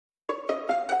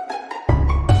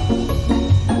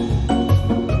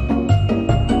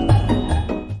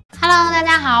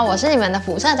大家好，我是你们的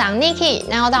副社长 Niki，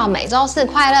 那又到每周四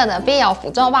快乐的 BL 腐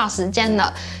周报时间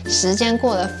了。时间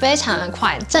过得非常的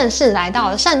快，正式来到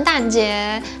了圣诞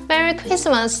节 ，Merry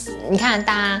Christmas！ 你看，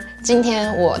大家今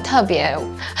天我特别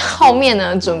后面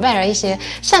呢准备了一些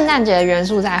圣诞节的元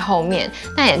素在后面，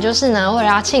那也就是呢，为了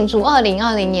要庆祝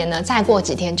2020年呢，再过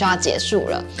几天就要结束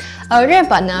了。而日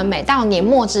本呢，每到年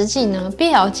末之际呢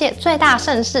 ，BL 界最大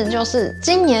盛事就是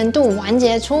今年度完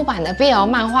结出版的 BL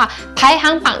漫画排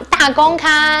行榜大公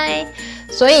开。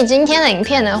所以今天的影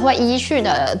片呢，会依序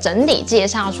的整理介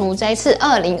绍出这次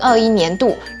2021年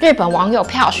度日本网友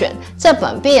票选这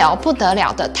本 BL 不得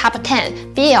了的 Top10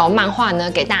 BL 漫画呢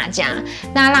给大家，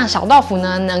那让小豆腐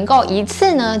呢能够一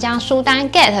次呢将书单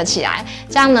get 起来，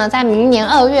这样呢在明年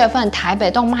2月份台北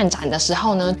动漫展的时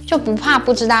候呢，就不怕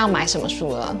不知道要买什么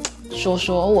书了。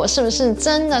说我是不是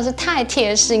真的是太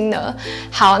贴心了？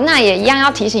好，那也一样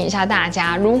要提醒一下大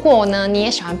家，如果呢你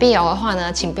也喜欢 BL 的话呢，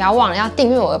请不要忘了要订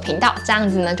阅我的频道，这样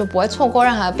子呢就不会错过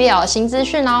任何 BL 的新资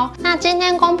讯哦。那今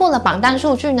天公布的榜单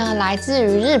数据呢，来自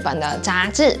于日本的杂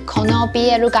志《この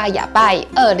BLがやばい》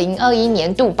2021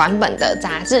年度版本的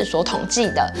杂志所统计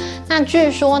的。那据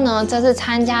说呢，这次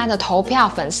参加的投票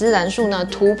粉丝人数呢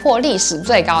突破历史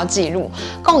最高纪录，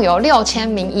共有6000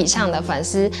名以上的粉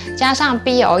丝，加上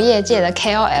BL 业界的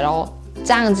KOL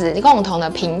这样子共同的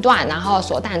评断，然后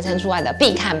所诞生出来的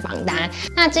必看榜单。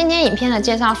那今天影片的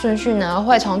介绍顺序呢，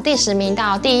会从第10名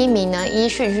到第1名呢依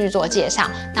序去做介绍。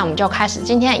那我们就开始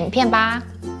今天的影片吧。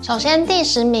首先第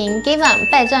10名 GIVEN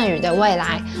被赠与的未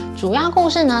来，主要故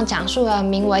事呢讲述了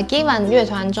名为 GIVEN 乐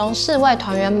团中4位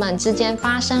团员们之间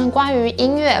发生关于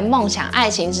音乐、梦想、爱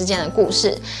情之间的故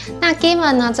事。那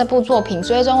GIVEN 呢这部作品，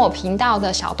追踪我频道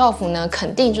的小豆腐呢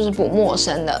肯定就是不陌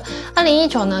生的。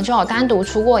2019呢就有单独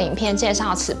出过影片介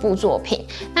绍此部作品。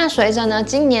那随着呢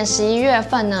今年11月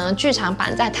份呢剧场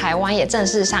版在台湾也正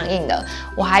式上映了，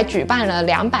我还举办了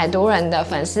200多人的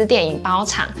粉丝电影包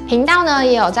场，频道呢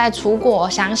也有在出过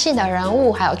详细的人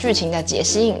物还有剧情的解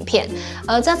析影片。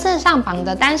而这次上榜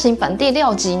的单行本第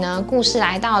6集呢，故事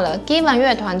来到了 GIVEN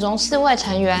乐团中4位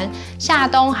成员夏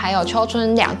冬还有秋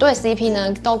春2对 CP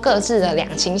呢，都各自的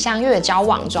两情相悦交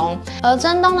往中。而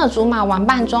真冬的竹马玩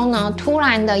伴中呢，突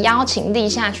然的邀请立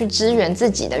夏去支援自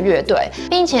己的乐队，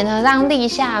并且呢让立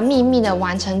夏秘密的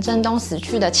完成真冬死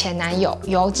去的前男友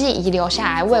邮寄遗留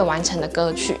下来未完成的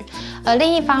歌曲。而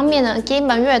另一方面呢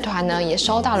 ，GIVEN 乐团呢也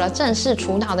收到了正式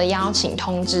出道的邀请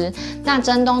通知。那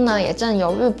真冬呢也正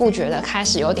犹豫不决的开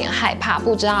始有点害怕，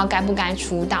不知道该不该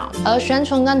出道。而玄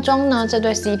纯跟钟呢这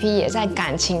对 CP 也在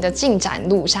感情的进展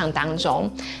路上当中。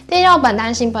第6本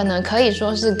单行本呢可以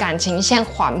说是感情线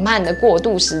缓慢的过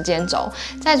渡时间轴，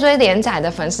在追连载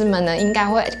的粉丝们呢应该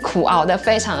会苦熬得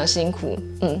非常的辛苦。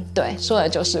对，说的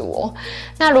就是我。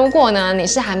那如果呢你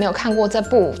是还没有看过这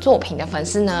部作品的粉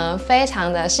丝呢，非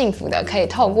常的幸福的可以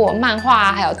透过漫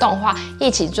画还有动画一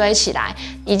起追起来，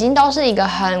已经都是一个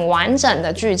很完整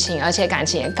的剧情，而且感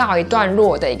情也告一段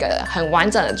落的一个很完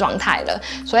整的状态了。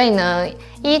所以呢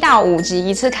1到5集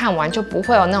一次看完，就不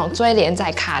会有那种追连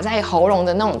载卡在喉咙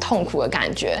的那种痛苦的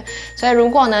感觉。所以如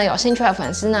果呢有兴趣的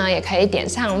粉丝呢，也可以点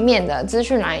上面的资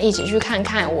讯栏一起去看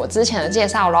看我之前的介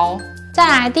绍咯。再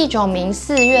来第9名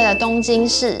4月的东京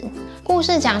市。故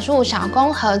事讲述小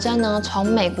宫和真呢，从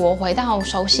美国回到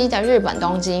熟悉的日本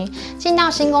东京，进到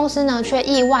新公司呢，却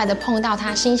意外的碰到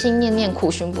他心心念念、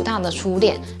苦寻不到的初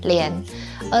恋莲。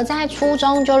而在初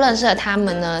中就认识了他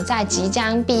们呢，在即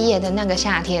将毕业的那个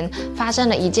夏天，发生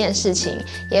了一件事情，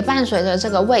也伴随着这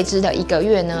个未知的1个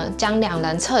月呢，将2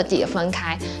人彻底的分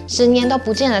开。10年都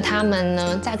不见的他们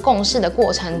呢，在共事的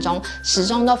过程中，始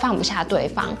终都放不下对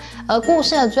方。而故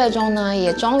事的最终呢，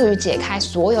也终于解开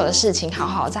所有的事情，好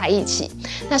好在一起。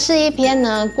那是一篇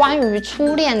呢关于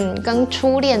初恋跟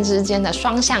初恋之间的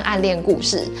双向暗恋故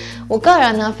事。我个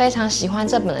人呢非常喜欢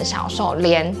这本的小受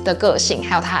莲的个性，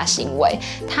还有他的行为。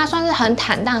他算是很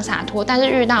坦荡洒脱，但是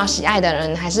遇到喜爱的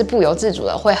人还是不由自主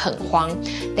的会很慌。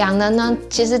2人呢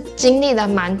其实经历了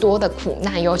蛮多的苦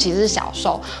难，尤其是小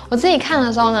受。我自己看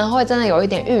的时候呢，会真的有一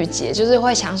点郁结，就是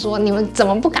会想说你们怎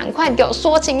么不赶快给我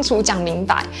说清楚讲明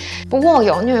白。不过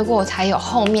有虐过才有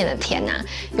后面的甜啊，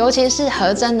尤其是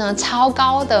和真呢超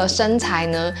高的身材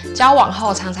呢，交往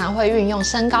后常常会运用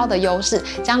身高的优势，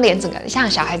将脸整个像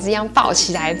小孩子一样抱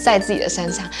起来在自己的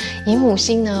身上。姨母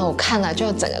心呢，我看了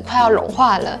就整个快要融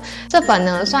化了。这本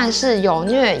呢算是有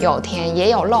虐有甜也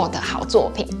有肉的好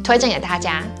作品，推荐给大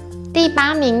家。第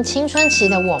8名，青春期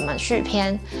的我们续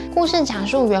篇。故事讲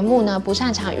述原木呢不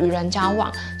擅长与人交往，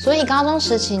所以高中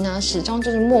时期呢始终就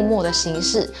是默默的行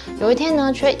事。有一天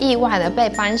呢，却意外的被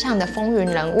班上的风云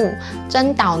人物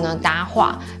真岛呢搭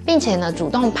话，并且呢主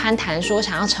动攀谈说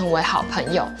想要成为好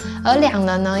朋友。而两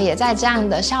人呢也在这样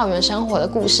的校园生活的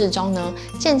故事中呢，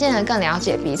渐渐的更了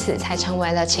解彼此，才成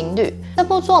为了情侣。这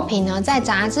部作品呢在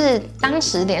杂志当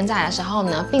时连载的时候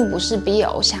呢，并不是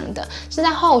BL 向的，是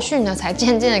在后续呢才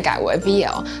渐渐的改为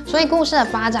BL， 所以故事的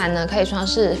发展呢可以说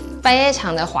是非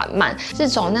常的缓慢，是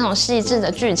走那种细致的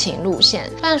剧情路线。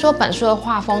虽然说本书的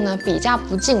画风呢比较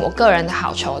不尽我个人的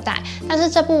好球带，但是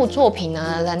这部作品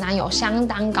呢仍然有相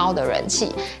当高的人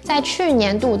气，在去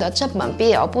年度的这本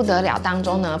BL 不得了当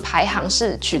中呢，排行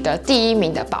是取得第1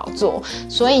名的宝座。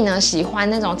所以呢，喜欢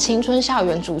那种青春校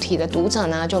园主题的读者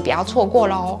呢，就不要错过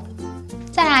喽。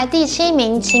再来第7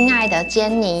名，亲爱的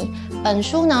坚尼。本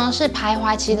书呢是徘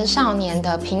徊期的少年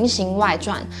的平行外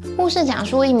传，故事讲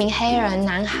述一名黑人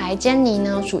男孩坚尼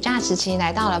呢，暑假时期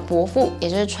来到了伯父，也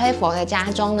就是吹佛的家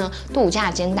中呢度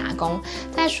假兼打工，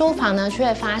在书房呢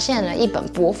却发现了一本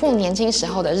伯父年轻时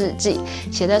候的日记，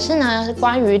写的是呢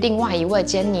关于另外一位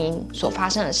坚尼所发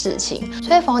生的事情。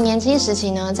吹佛年轻时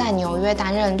期呢在纽约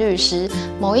担任律师，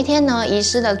某一天呢遗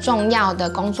失了重要的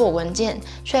工作文件，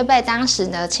却被当时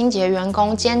的清洁员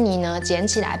工坚尼呢捡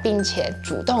起来，并且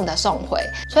主动的送回。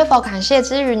吹佛感谢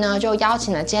之余呢，就邀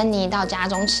请了坚尼到家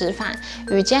中吃饭，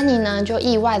与坚尼呢就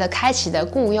意外的开启了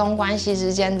雇佣关系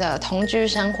之间的同居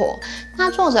生活。那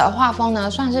作者的画风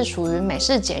呢，算是属于美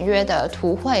式简约的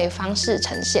图绘方式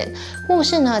呈现，故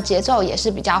事呢节奏也是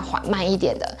比较缓慢一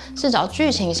点的，是走剧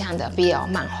情向的 BL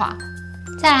漫画。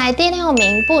再来第6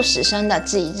名，不死身的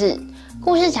忌日。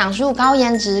故事讲述高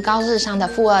颜值、高智商的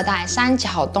富二代三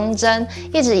角东真，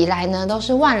一直以来呢都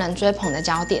是万人追捧的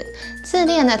焦点。自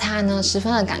恋的他呢，十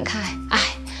分的感慨，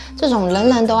这种人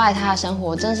人都爱他的生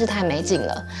活真是太没劲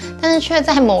了。但是却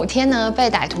在某天呢被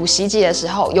歹徒袭击的时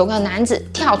候，有个男子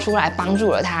跳出来帮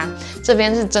助了他。这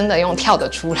边是真的用跳得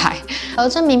出来。而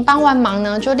这名帮完忙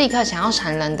呢就立刻想要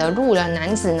闪人的路人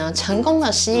男子呢，成功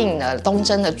的吸引了东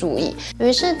真的注意。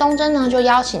于是东真呢就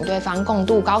邀请对方共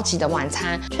度高级的晚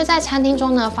餐，却在餐厅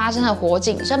中呢发生了火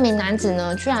警。这名男子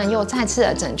呢居然又再次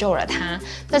的拯救了他，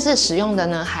这次使用的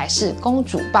呢还是公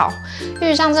主抱。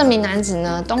遇上这名男子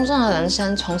呢，东真的人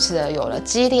生从此有了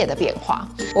激烈的变化。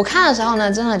我看的时候呢，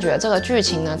真的觉得这个剧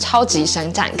情呢超级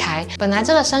神展开。本来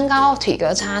这个身高体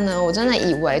格差呢，我真的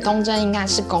以为东真应该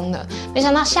是攻的，没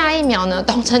想到下一秒呢，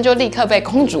东真就立刻被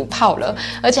公主泡了，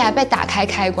而且还被打开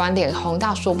开关，脸红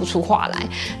到说不出话来。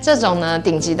这种呢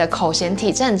顶级的口嫌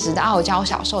体正直的傲娇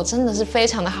小受，真的是非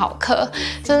常的好嗑，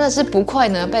真的是不愧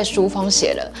呢被书封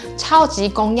写了超级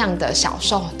公样的小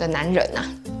受的男人啊。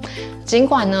尽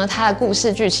管呢，他的故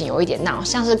事剧情有一点闹，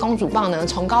像是公主抱呢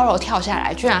从高楼跳下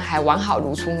来，居然还完好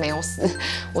如初没有死。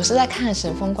我是在看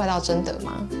神风怪盗真德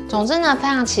吗？总之呢，非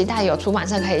常期待有出版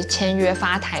社可以签约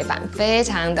发台版，非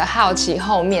常的好奇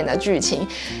后面的剧情。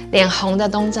脸红的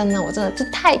东真呢，我真的是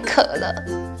太可了。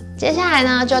接下来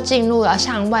呢，就进入了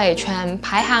上位圈，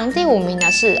排行第5名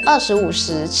的是《25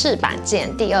时赤坂见》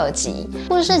第2集。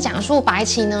故事讲述白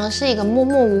起呢是一个默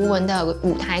默无闻的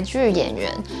舞台剧演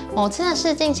员，某次的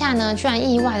试镜下呢，居然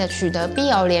意外的取得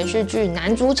BL 连续剧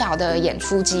男主角的演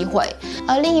出机会。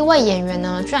而另一位演员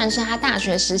呢，居然是他大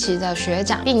学时期的学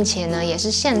长，并且呢，也是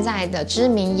现在的知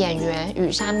名演员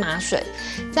羽山麻水。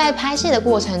在拍戏的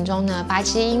过程中呢，白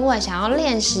起因为想要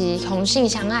练习同性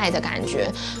相爱的感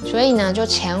觉，所以呢，就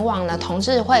前往了同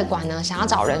志会馆呢，想要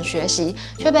找人学习，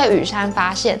却被羽山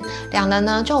发现，两人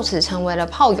呢就此成为了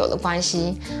炮友的关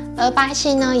系。而白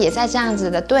起呢，也在这样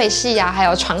子的对戏啊，还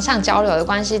有床上交流的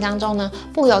关系当中呢，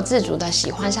不由自主的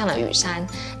喜欢上了羽山。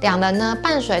两人呢，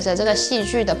伴随着这个戏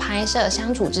剧的拍摄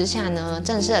相处之下呢，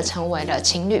正式的成为了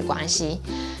情侣关系。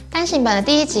单行本的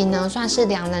第1集呢，算是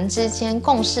两人之间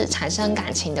共事产生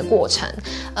感情的过程，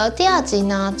而第2集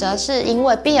呢，则是因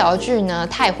为 BL 剧呢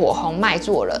太火红卖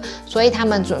座了，所以他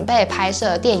们准备拍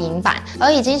摄电影版。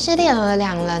而已经是恋人的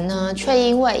两人呢，却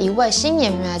因为一位新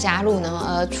演员的加入呢，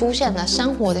而出现了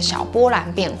生活的小波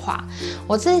澜变化。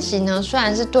我自己呢，虽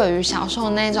然是对于小受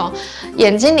那种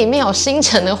眼睛里面有星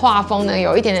辰的画风呢，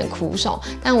有一点点苦手，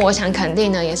但我想肯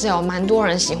定呢，也是有蛮多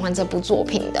人喜欢这部作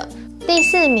品的。第第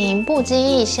4名，不经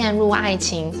意陷入爱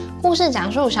情。故事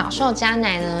讲述小受佳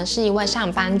乃呢是一位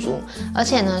上班族，而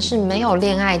且呢是没有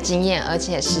恋爱经验，而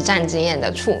且实战经验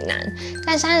的处男。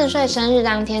在30岁生日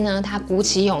当天呢，他鼓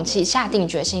起勇气，下定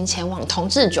决心前往同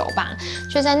志酒吧，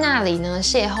却在那里呢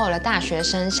邂逅了大学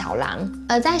生小狼。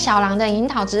而在小狼的引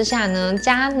导之下呢，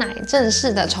佳乃正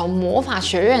式的从魔法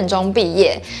学院中毕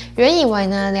业。原以为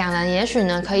呢两人也许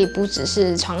呢可以不只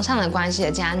是床上的关系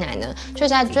的佳乃呢，却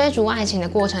在追逐爱情的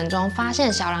过程中，发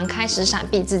现小狼开始闪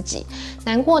避自己。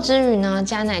难过之余呢，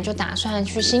佳乃就打算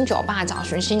去新酒吧找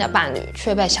寻新的伴侣，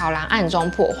却被小狼暗中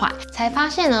破坏。才发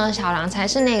现呢，小狼才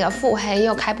是那个腹黑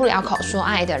又开不了口说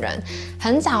爱的人。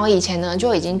很早以前呢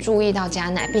就已经注意到佳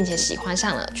乃，并且喜欢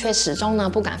上了，却始终呢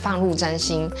不敢放入真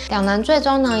心。两人最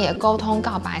终呢也沟通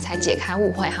告白，才解开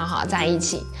误会，好好在一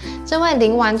起。这位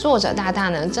灵丸作者大大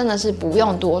呢，真的是不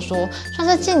用多说，算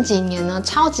是近几年呢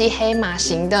超级黑马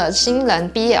型的新人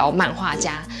BL 漫画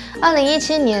家。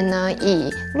2017年呢，以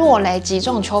《落雷击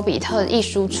中丘比特》一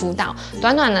书出道，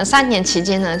短短的3年期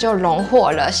间呢，就荣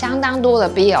获了相当多的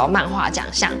BL 漫画奖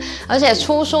项，而且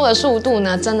出书的速度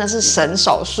呢，真的是神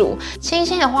手速。清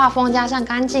新的画风加上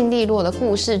干净利落的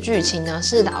故事剧情呢，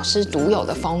是老师独有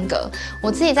的风格。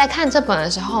我自己在看这本的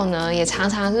时候呢，也常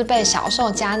常是被小受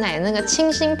佳乃那个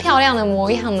清新漂亮的模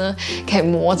样呢给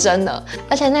魔怔了，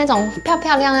而且那种漂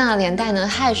漂亮亮的脸蛋呢，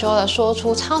害羞的说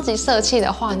出超级色气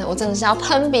的话呢，我真的是要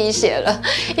喷鼻血了。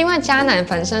因为佳乃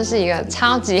本身是一个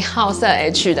超级好色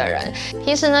H 的人，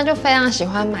平时呢就非常喜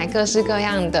欢买各式各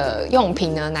样的用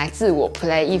品呢来自我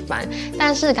play 一番，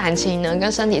但是感情呢跟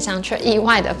身体上却意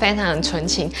外的非常的纯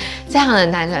情。这样的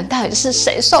男人到底是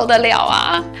谁受得了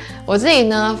啊？我自己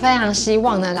呢非常希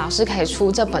望呢老师可以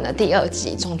出这本的第2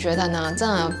集，总觉得呢这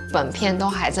本片都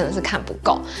还真的是看不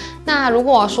够。那如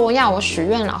果说要我许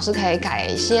愿老师可以改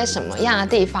一些什么样的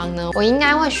地方呢？我应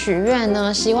该会许愿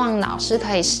呢，希望老师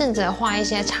可以试着画一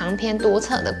些长篇多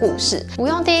册的故事，不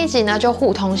用第1集呢就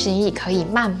互通心意，可以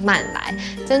慢慢来，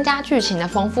增加剧情的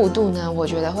丰富度呢，我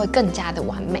觉得会更加的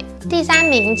完美。第3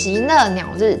名，极乐鸟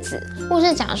日子。故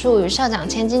事讲述与社长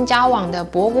千金交往的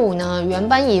博古呢，原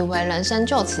本以为人生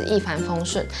就此一帆风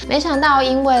顺，没想到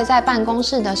因为在办公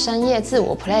室的深夜自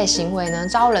我 play 行为呢，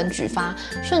遭人举发，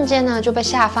瞬间呢就被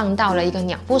下放到了一个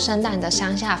鸟不生蛋的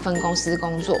乡下分公司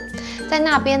工作。在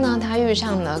那边呢，他遇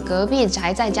上了隔壁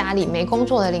宅在家里没工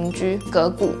作的邻居葛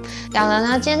古，两人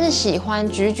呢皆是喜欢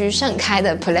局局盛开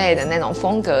的 play 的那种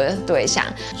风格对象，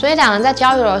所以两人在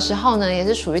交流的时候呢，也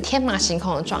是属于天马行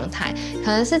空的状态，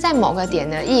可能是在某个点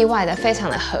呢意外的非常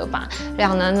的合吧，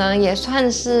两人呢也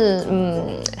算是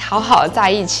好好的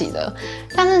在一起的。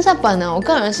但是这本呢，我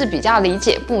个人是比较理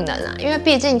解不能啊，因为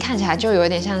毕竟看起来就有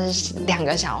点像是2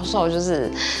个小受就是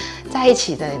在一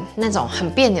起的那种很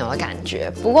别扭的感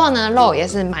觉。不过呢，肉也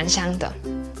是蛮香的。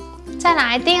再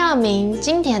来第2名，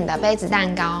经典的杯子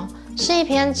蛋糕，是一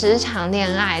篇职场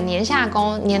恋爱年下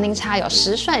攻年龄差有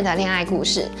10岁的恋爱故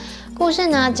事。故事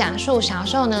呢，讲述小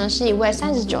受呢是一位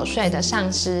39岁的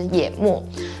上司野末，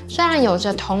虽然有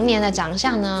着童年的长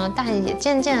相呢，但也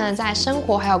渐渐的在生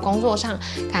活还有工作上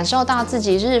感受到自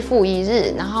己日复一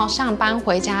日，然后上班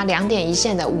回家2点一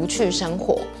线的无趣生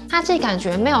活。他既感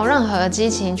觉没有任何的激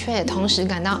情，却也同时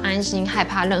感到安心，害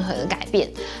怕任何的改变。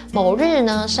某日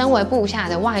呢，身为部下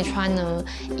的外川呢，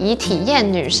以体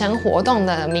验女生活动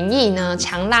的名义呢，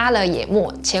强拉了野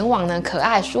末前往呢可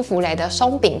爱舒芙蕾的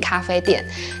松饼咖啡店。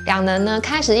两人呢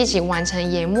开始一起完成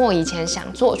野末以前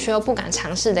想做却又不敢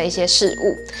尝试的一些事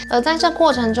物。而在这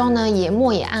过程中呢，野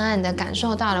末也暗暗的感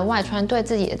受到了外川对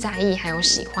自己的在意还有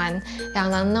喜欢。两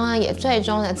人呢也最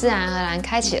终的自然而然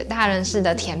开启了大人式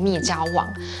的甜蜜交往。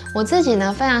我自己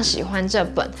呢非常喜欢这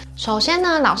本。首先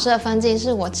呢，老师的分镜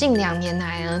是我近2年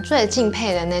来呢最敬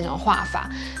佩的那种画法，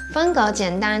风格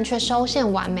简单却收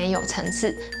线完美有层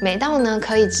次，美到呢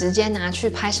可以直接拿去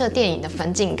拍摄电影的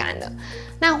分镜感的。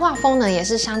那画风呢也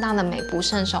是相当的美不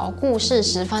胜收，故事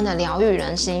十分的疗愈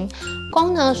人心。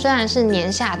光呢虽然是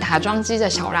年下打桩机的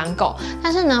小狼狗，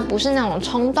但是呢不是那种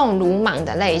冲动鲁莽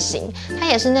的类型，他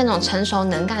也是那种成熟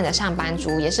能干的上班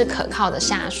族，也是可靠的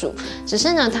下属。只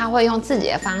是呢他会用自己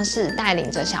的方式带领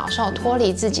着小受脱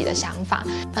离自己的想法。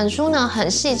本书呢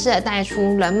很细致的带出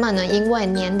人们呢因为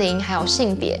年龄还有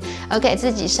性别而给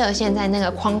自己设限在那个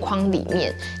框框里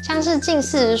面，像是近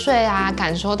40岁啊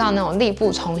感受到那种力不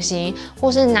从心，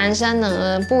或是男生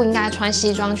呢不应该穿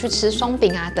西装去吃松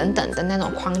饼啊等等的那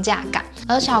种框架感。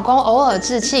而小公偶尔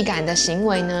置气感的行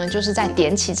为呢，就是在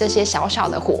点起这些小小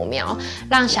的火苗，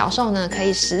让小受呢可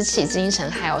以拾起精神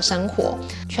还有生活。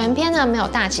全篇呢没有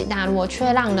大起大落，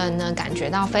却让人呢感觉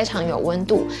到非常有温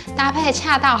度，搭配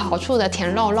恰到好处的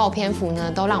甜肉篇幅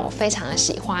呢，都让我非常的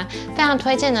喜欢，非常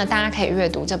推荐呢大家可以阅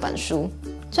读这本书。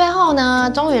最后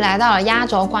呢，终于来到了压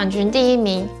轴冠军第1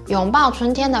名，《拥抱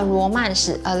春天的罗曼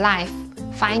史 ALIVE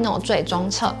Final 最终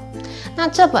册》。那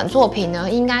这本作品呢，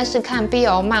应该是看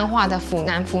BL 漫画的腐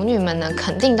男腐女们呢，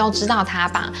肯定都知道它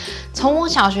吧？从我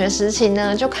小学时期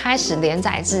呢就开始连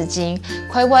载至今，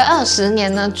睽违20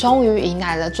年呢，终于迎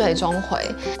来了最终回。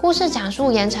故事讲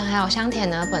述言承还有香田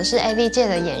呢，本是 AV 界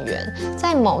的演员，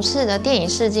在某次的电影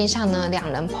试镜上呢，两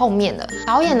人碰面了，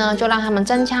导演呢就让他们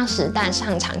真枪实弹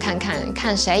上场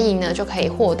看谁赢呢，就可以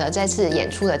获得这次演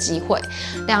出的机会。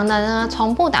两人呢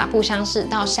从不打不相识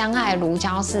到相爱如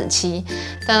胶似漆，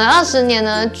等了20年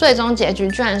呢，最终结局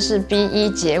居然是 BE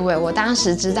结尾。我当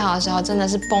时知道的时候真的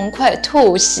是崩溃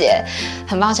吐血，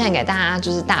很抱歉给大家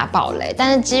就是大爆雷，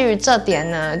但是基于这点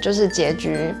呢，就是结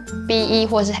局 BE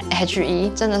或是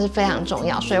HE 真的是非常重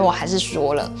要，所以我还是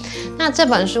说了。那这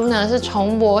本书呢是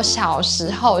从我小时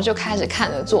候就开始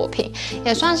看的作品，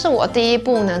也算是我第一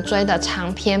部呢追的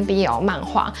长篇 BL 漫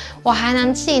画。我还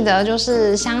能记得就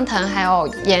是香藤还有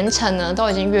言承呢都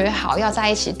已经约好要在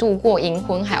一起度过银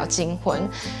婚还有金婚，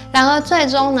然而最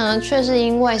终呢却是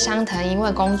因为香藤因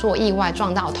为工作意外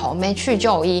撞到头没去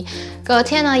就医，隔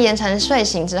天呢言承睡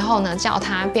醒之后呢叫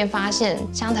他，便发现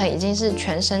香藤已经是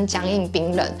全身僵硬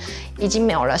冰冷，已经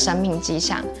没有了生命迹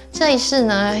象。这一世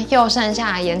呢又剩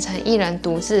下言承一人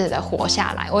独自的活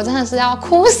下来，我真的是要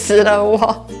哭死了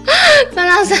我真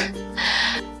的是。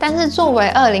但是作为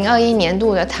2021年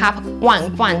度的 Top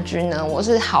 1冠军呢，我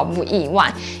是毫不意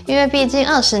外，因为毕竟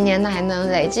20年来呢，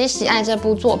累积喜爱这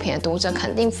部作品的读者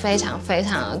肯定非常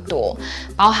的多，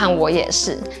包含我也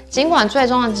是。尽管最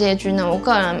终的结局呢，我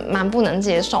个人蛮不能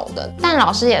接受的，但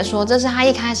老师也说这是他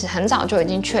一开始很早就已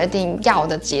经确定要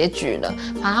的结局了，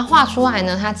把它画出来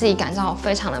呢，他自己感到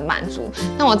非常的满足。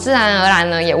那我自然而然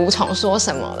呢也无从说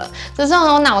什么了，只是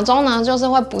我脑中呢就是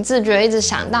会不自觉一直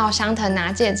想到香藤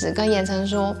拿戒指跟言承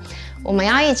说，我们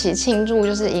要一起庆祝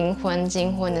就是银婚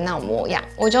金婚的那种模样，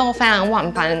我就非常万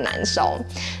般的难受。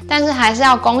但是还是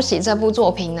要恭喜这部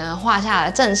作品呢画下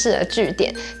了正式的句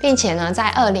点，并且呢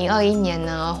在2021年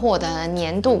呢获得了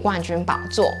年度冠军宝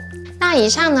座。那以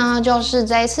上呢就是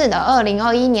这一次的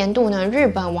2021年度呢日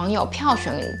本网友票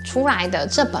选出来的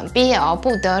这本 BL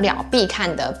不得了必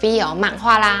看的 BL 漫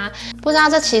画啦。不知道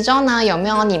这其中呢有没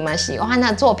有你们喜欢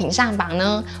的作品上榜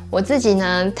呢？我自己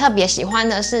呢特别喜欢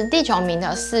的是第9名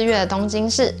的4月东京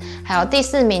市，还有第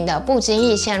4名的不经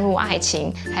意陷入爱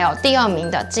情，还有第2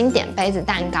名的经典杯子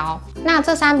蛋糕。那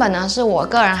这3本呢是我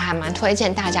个人还蛮推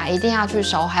荐大家一定要去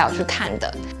收还有去看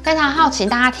的。非常好奇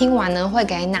大家听完呢会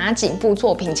给哪几部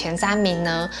作品前3名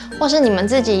呢？或是你们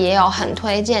自己也有很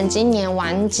推荐今年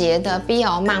完结的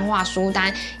BL 漫画书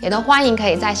单，也都欢迎可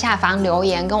以在下方留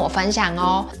言跟我分享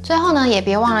哦。最后呢，也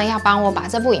别忘了要帮我把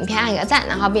这部影片按个赞，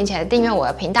然后并且订阅我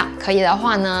的频道。可以的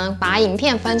话呢，把影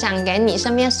片分享给你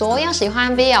身边所有喜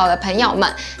欢 BL 的朋友们。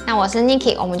那我是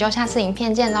Niki， 我们就下次影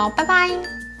片见喽，拜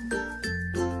拜。